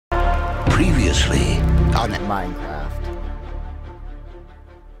Previously on Minecraft.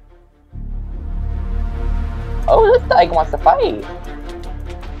 Oh, this Dyke wants to fight.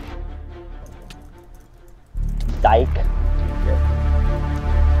 Dyke.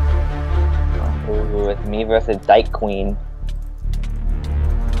 Ooh, it's me versus Dyke Queen.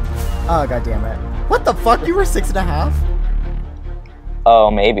 Oh, god damn it. What the fuck? You were 6.5?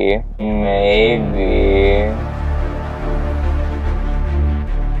 Oh, maybe. Maybe.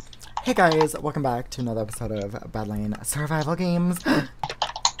 Hey guys, welcome back to another episode of Badlands Survival Games. Are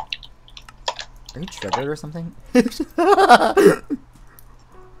you triggered or something? Black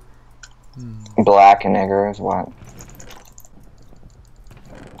niggers, what?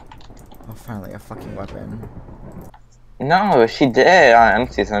 Oh, finally, a fucking weapon. No, she did on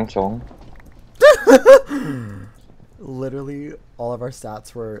MC Central. Literally, all of our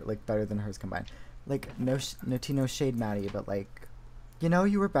stats were, like, better than hers combined. Like, no tea, no shade, Maddie, but, like, you know,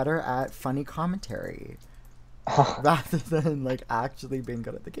 you were better at funny commentary. Rather than, like, actually being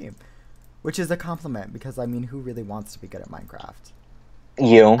good at the game. Which is a compliment, because, I mean, who really wants to be good at Minecraft?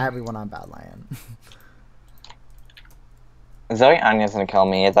 You. Everyone on Badland. Zoe Anya's gonna kill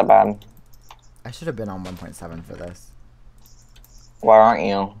me, is that bad? I should have been on 1.7 for this. Why aren't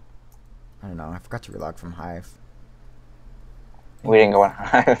you? I don't know, I forgot to relog from Hive. We didn't go on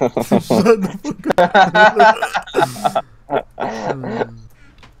Hive.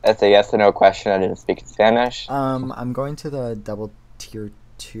 That's a yes or no question. I didn't speak Spanish. I'm going to the double tier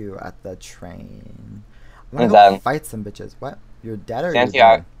 2 at the train. I'm And gonna go then fight some bitches. What? You're dead or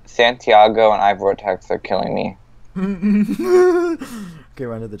Santiago and Ivortex are killing me. you're dead? Okay,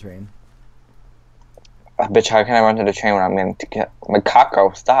 run to the train. Bitch, how can I run to the train when I'm in to get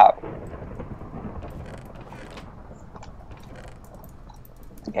Macaco? Stop.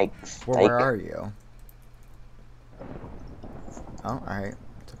 Yikes. Well, where are you? Oh, alright.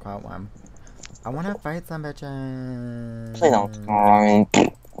 Took out one. I wanna fight some bitches. Please don't. I'm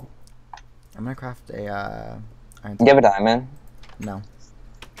gonna craft a, iron Do you have a diamond? No.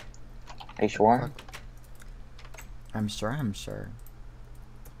 Are you sure? I'm sure.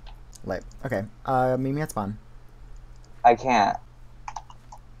 Like, okay. Meet me at spawn. I can't.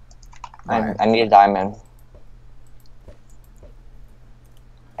 Why? I need a diamond.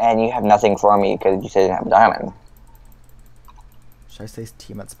 And you have nothing for me because you said you didn't have a diamond. Should I say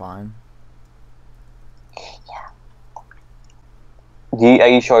team at spawn? Are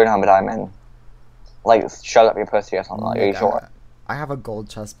you sure you don't have a diamond? Like, shut up your pussy or something. Like, are you sure? I have a gold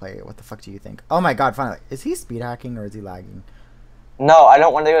chest plate. What the fuck do you think? Oh my god, finally. Is he speed hacking or is he lagging? No, I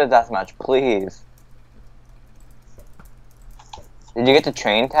don't want to do a deathmatch, please. Did you get the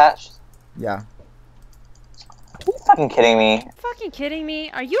train attached? Yeah. Are you fucking kidding me? Fucking kidding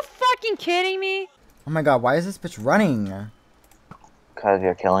me? Are you fucking kidding me? Oh my god, why is this bitch running? Because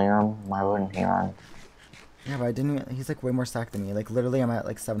you're killing him? Why wouldn't he run? Yeah, but I didn't even, he's like way more stacked than me. Like literally I'm at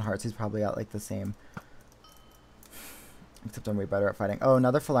like 7 hearts. He's probably at like the same. Except I'm way better at fighting. Oh,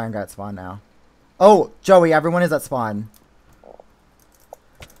 another full iron guy at spawn now. Oh, Joey, everyone is at spawn.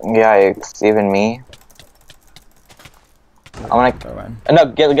 Yeah, it's even me. I wanna... No,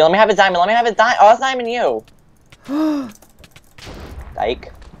 let me have his diamond, let me have his diamond! Oh, it's not even you!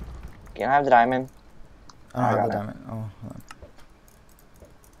 Dyke. Can I have the diamond? I don't have the diamond. Oh, hold on.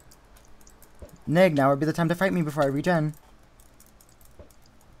 Nig, now would be the time to fight me before I regen.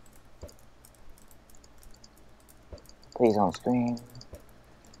 Please don't scream.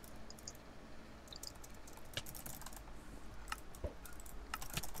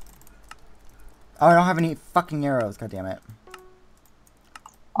 Oh, I don't have any fucking arrows. God damn it.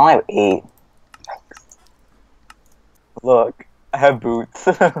 I only have 8. Look, I have boots.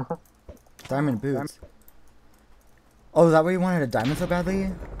 Diamond boots. Oh, is that why you wanted a diamond so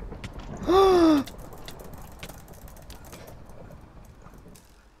badly?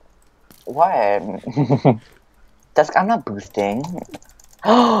 What? I'm not boosting.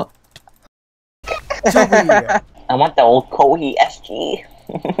 Joey! I want the old Kohi SG.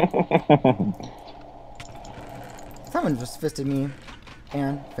 Someone just fisted me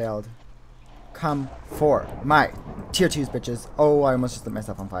and failed. Come for my tier 2s, bitches. Oh, I almost just lit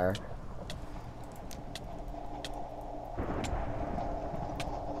myself on fire.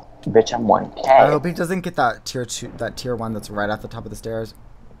 Bitch, I'm 1K. I hope he doesn't get that tier 2, that tier 1 that's right at the top of the stairs.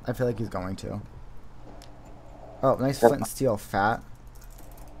 I feel like he's going to. Oh, nice flint and steel, fat.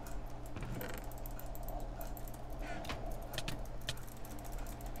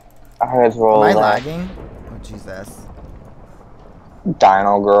 I heard roll. Am I lagging? Oh, Jesus.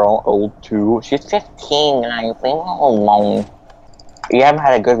 Dino Girl, old 2. She's 15 and I leave her alone. You haven't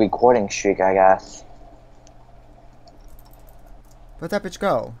had a good recording streak, I guess. Where'd that bitch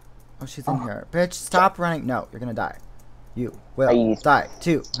go? Oh, she's in here. Bitch, stop running. No, you're gonna die. You will Please. die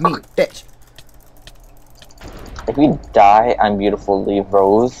to me, bitch. If you die unbeautifully,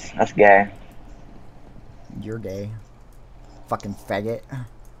 Rose, that's gay. You're gay. Fucking faggot.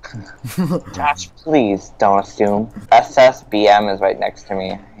 Josh, please don't assume. SSBM is right next to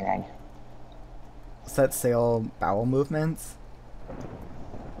me. Dang. Set sail bowel movements.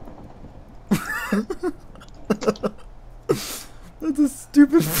 That's a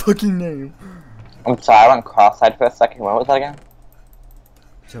stupid fucking name. I'm sorry, I went cross-eyed for a second. What was that again?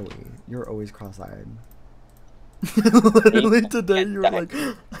 Joey, you're always cross-eyed. Literally today you were like,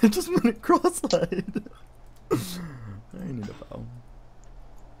 I just went cross-eyed. I need a bow.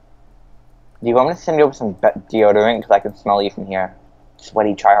 Do you want me to send you over some deodorant? Because I can smell you from here.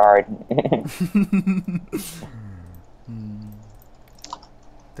 Sweaty, try hard.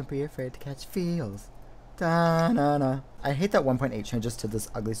 Don't be afraid to catch feels. Da-na-na. I hate that 1.8 changes to this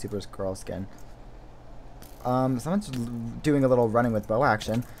ugly Supergirl skin. Someone's doing a little running with bow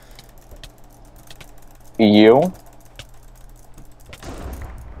action. You?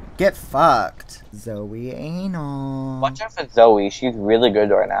 Get fucked. Zoe anal. Watch out for Zoe. She's really good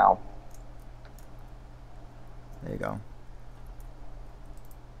right now. There you go.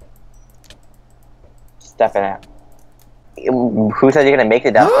 Step in it. Who said you're gonna make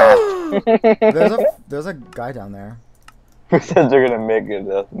the death match? There's a guy down there. Who said you're gonna make a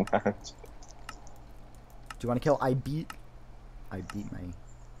death match? Do you want to kill? I beat my.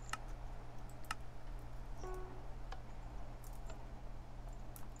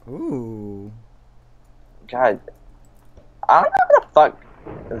 Ooh. God. I don't know how the fuck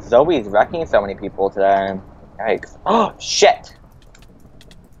Zoe's wrecking so many people today. Yikes. Oh, shit!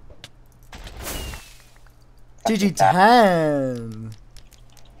 GG10!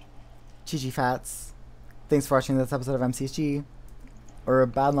 GG Fats. Thanks for watching this episode of MCG. Or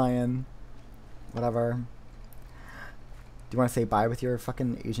Bad Lion. Whatever. Do you want to say bye with your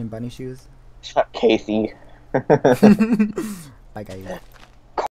fucking Asian bunny shoes? Shut Casey. Bye, guys.